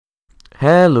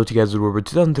Hello to you guys, we're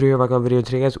 2003 here back on video.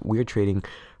 Today guys, we're trading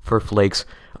for Flakes.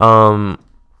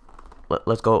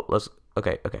 Let's go,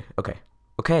 okay,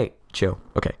 chill,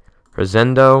 okay.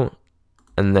 Rosendo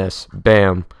and this,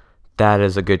 bam. That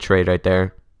is a good trade right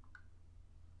there.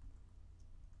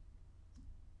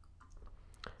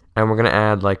 And we're gonna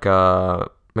add like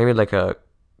maybe like a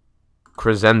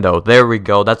crescendo. There we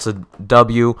go, that's a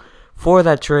W for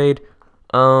that trade.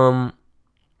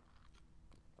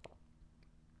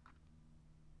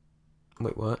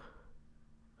 Wait, what?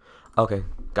 Okay,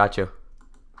 gotcha.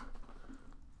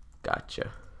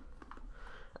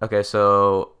 Okay,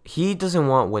 so he doesn't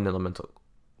want wind elemental.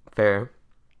 Fair.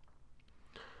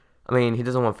 I mean, he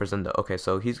doesn't want Fresenda. Okay,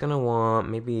 so he's gonna want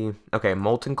maybe, okay,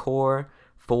 molten core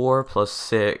 4 plus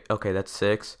 6. Okay, that's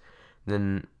 6.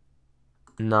 Then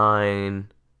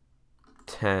 9,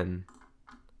 10.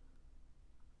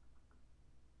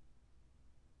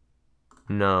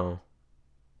 No.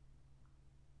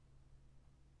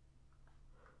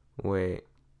 Wait.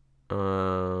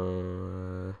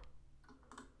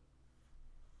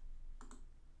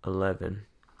 11.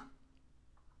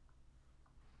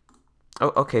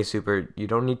 Oh, okay, super. You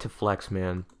don't need to flex,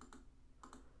 man.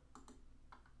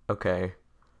 Okay.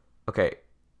 Okay.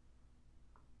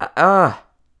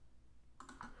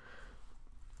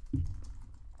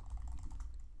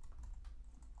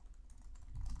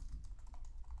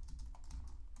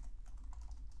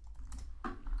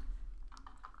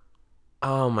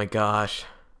 Oh my gosh.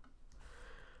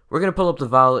 We're gonna pull up the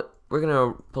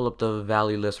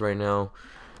value list right now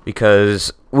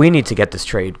because we need to get this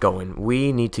trade going.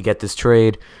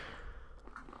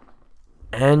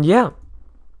 And yeah.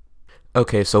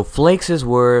 Okay, so Flakes is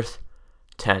worth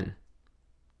 10.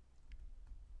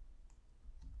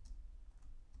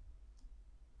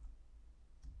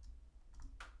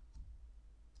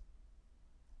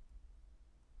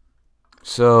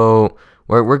 So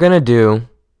what we're gonna do,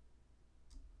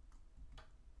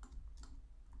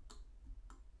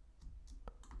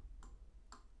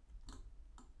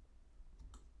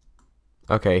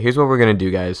 okay, here's what we're gonna do,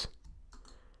 guys.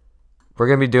 We're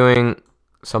gonna be doing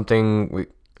something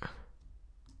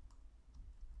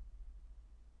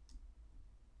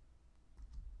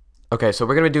okay, so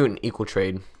we're gonna do an equal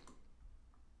trade.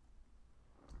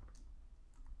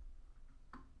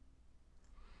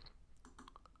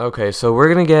 Okay, so we're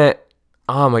gonna get,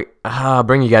 oh my, I'll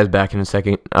bring you guys back in a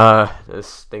second.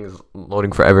 This thing is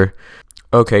loading forever.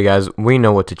 Okay, guys, we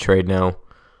know what to trade now.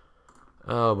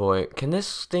 Oh boy, can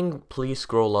this thing please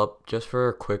scroll up just for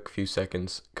a quick few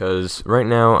seconds? Because right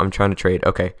now I'm trying to trade.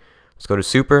 Okay, let's go to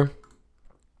super.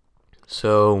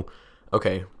 So,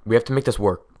 okay, we have to make this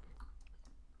work.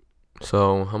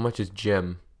 So, how much is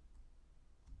gem?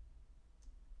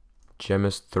 Gem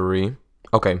is 3.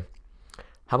 Okay,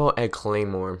 how about add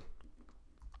claymore?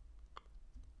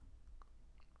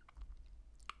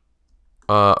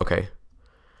 Okay,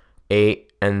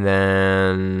 8 and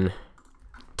then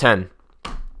 10.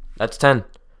 That's 10.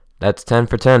 That's 10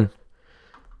 for 10.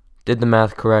 Did the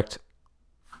math correct?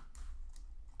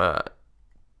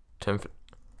 10 for...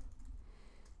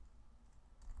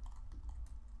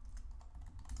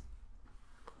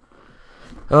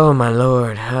 Oh my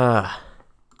lord.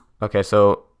 Okay,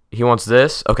 so he wants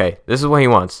this. Okay, this is what he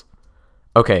wants.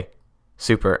 Okay,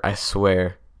 super, I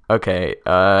swear. Okay,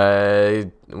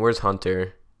 where's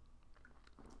Hunter?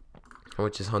 How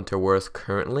much is Hunter worth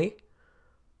currently?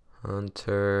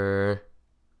 Hunter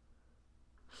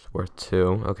is worth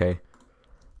 2. Okay,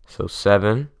 so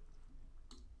 7.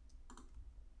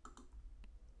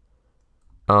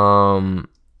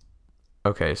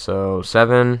 Okay, so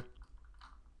 7,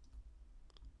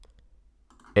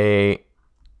 8.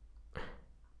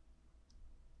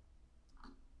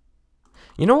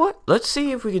 You know what? Let's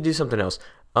see if we could do something else.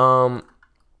 Oh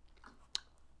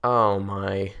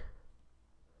my.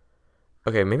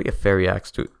 Okay, maybe a fairy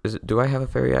axe. Do I have a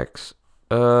fairy axe?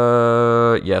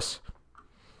 Yes.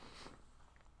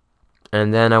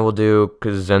 And then I will do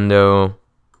Kazendo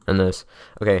and this.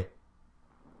 Okay.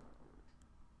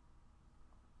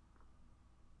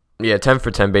 Yeah, 10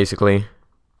 for 10 basically.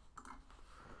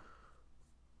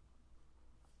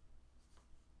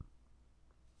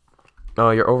 Oh,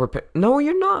 you're overpay. No,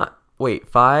 you're not. Wait,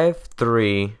 5,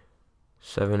 3,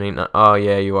 7, 8, 9. Oh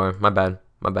yeah, you are. My bad.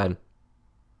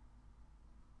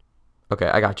 Okay,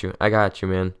 I got you,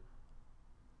 man.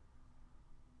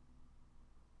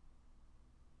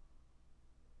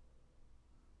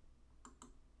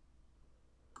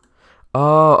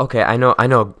 Oh, okay, I know,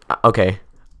 okay.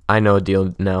 I know a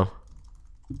deal now.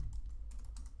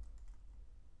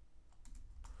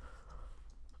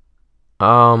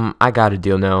 I got a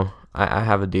deal now. I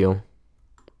have a deal.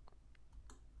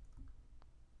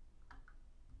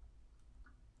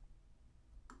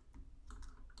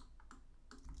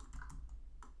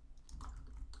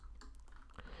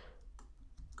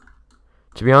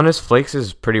 To be honest, Flakes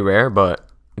is pretty rare, but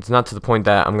it's not to the point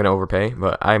that I'm gonna overpay.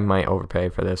 But I might overpay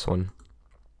for this one.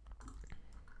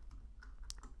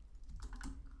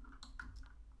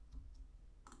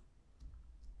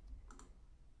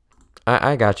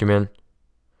 I got you, man.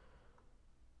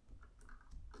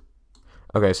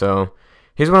 Okay, so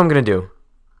here's what I'm gonna do.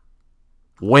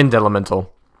 Wind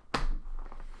Elemental.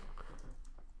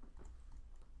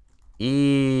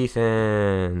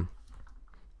 Ethan.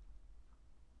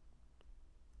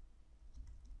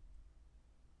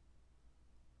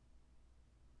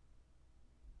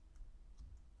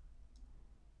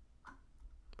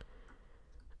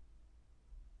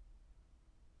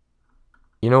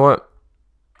 You know what?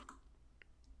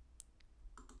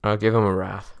 I'll give him a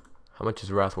Wrath. How much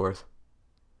is Wrath worth?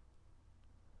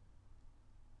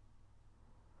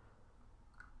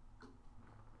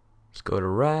 Let's go to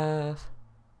Wrath.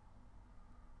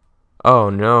 Oh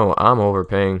no, I'm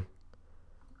overpaying.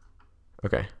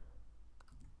 Okay.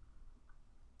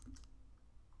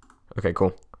 Okay,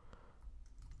 cool.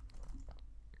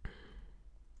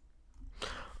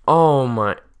 Oh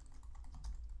my.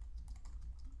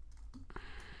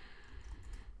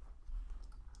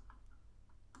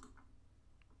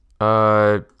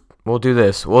 We'll do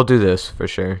this. We'll do this for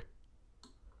sure.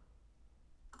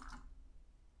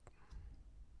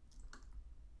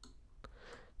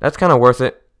 That's kind of worth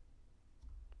it.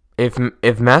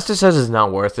 If Master says it's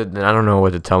not worth it, then I don't know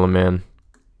what to tell him, man.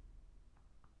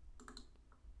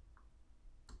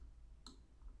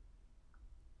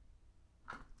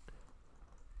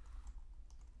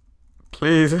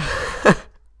 Please.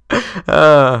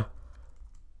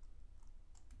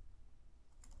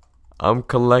 I'm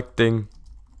collecting.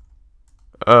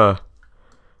 Oh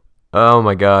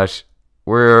my gosh.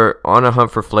 We're on a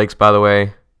hunt for Flakes, by the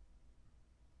way.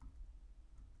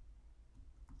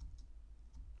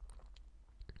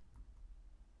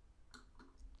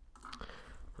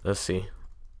 Let's see.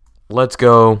 Let's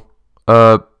go.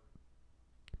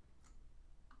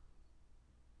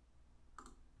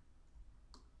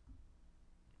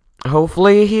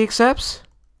 Hopefully he accepts.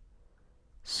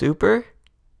 Super.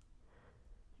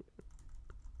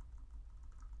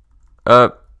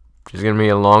 It's gonna be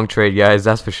a long trade, guys,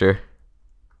 that's for sure.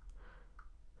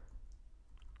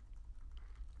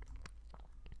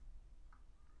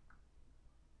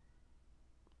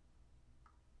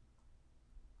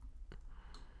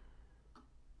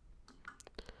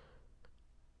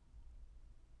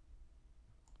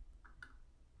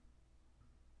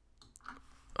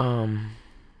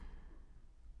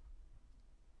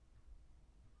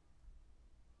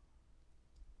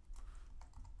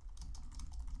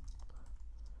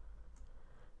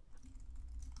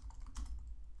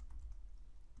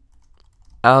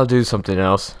 I'll do something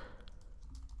else.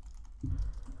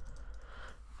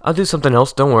 I'll do something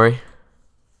else, don't worry.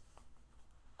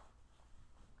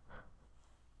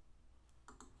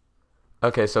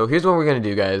 Okay, so here's what we're gonna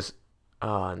do, guys.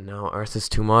 Oh no, Earth is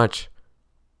too much.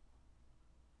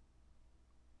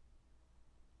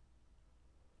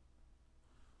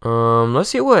 Let's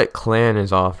see what clan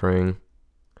is offering.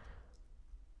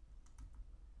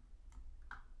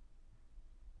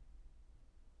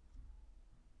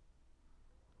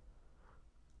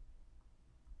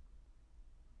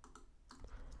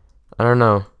 I don't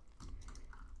know.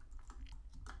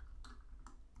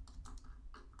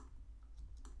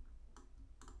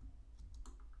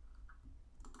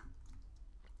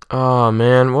 Oh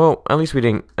man, well, at least we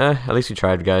didn't. At least we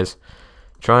tried, guys.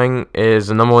 Trying is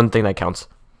the #1 thing that counts.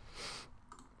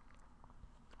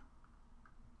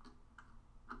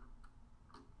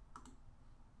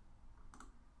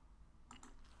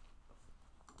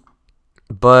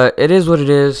 But it is what it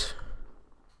is.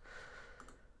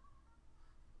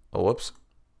 Oh, whoops.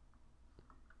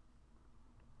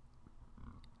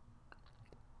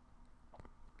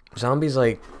 Zombies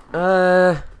like,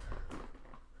 I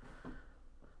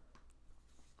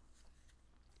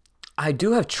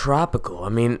do have tropical. I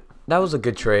mean, that was a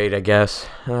good trade, I guess.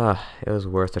 It was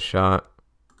worth a shot.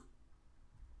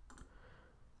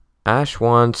 Ash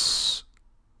wants...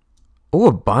 Oh,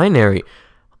 a binary.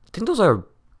 I think those are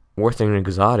worth an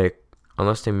exotic.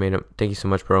 Unless they made them. Thank you so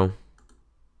much, bro.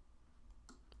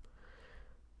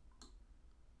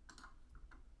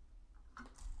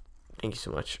 Thank you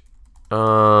so much.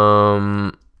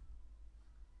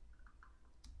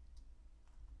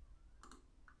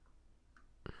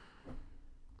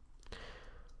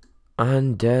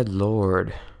 Undead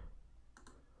Lord.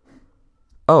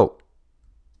 Oh.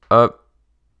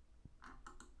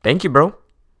 Thank you, bro.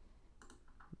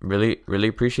 Really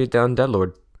appreciate the Undead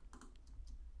Lord.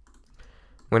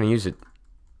 I'm gonna use it.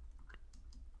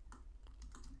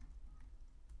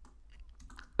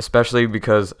 especially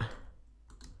because,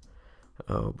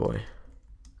 oh boy.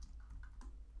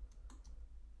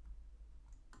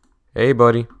 Hey,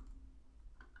 buddy.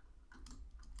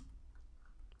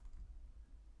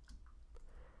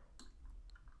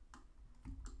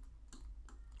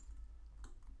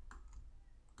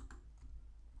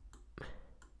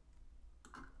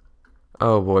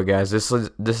 Oh boy, guys, this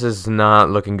is not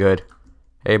looking good.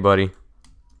 Hey, buddy.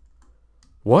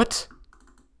 What?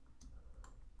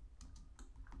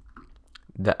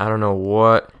 That I don't know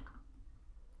what.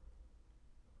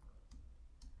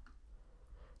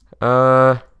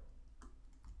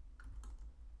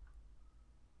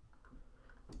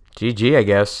 GG, I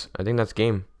guess. I think that's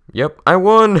game. Yep, I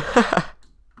won.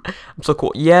 I'm so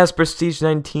cool. Yes, prestige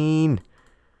 19.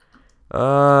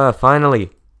 Finally,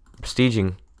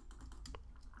 prestiging.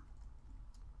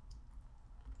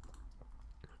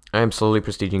 I am slowly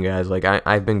prestiging, guys. Like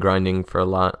I've been grinding for a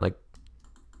lot. Like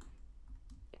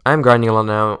I'm grinding a lot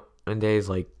now nowadays,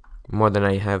 like more than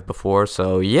I have before.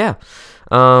 So yeah.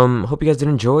 Hope you guys did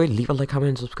enjoy. Leave a like, comment,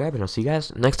 and subscribe, and I'll see you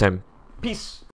guys next time. Peace.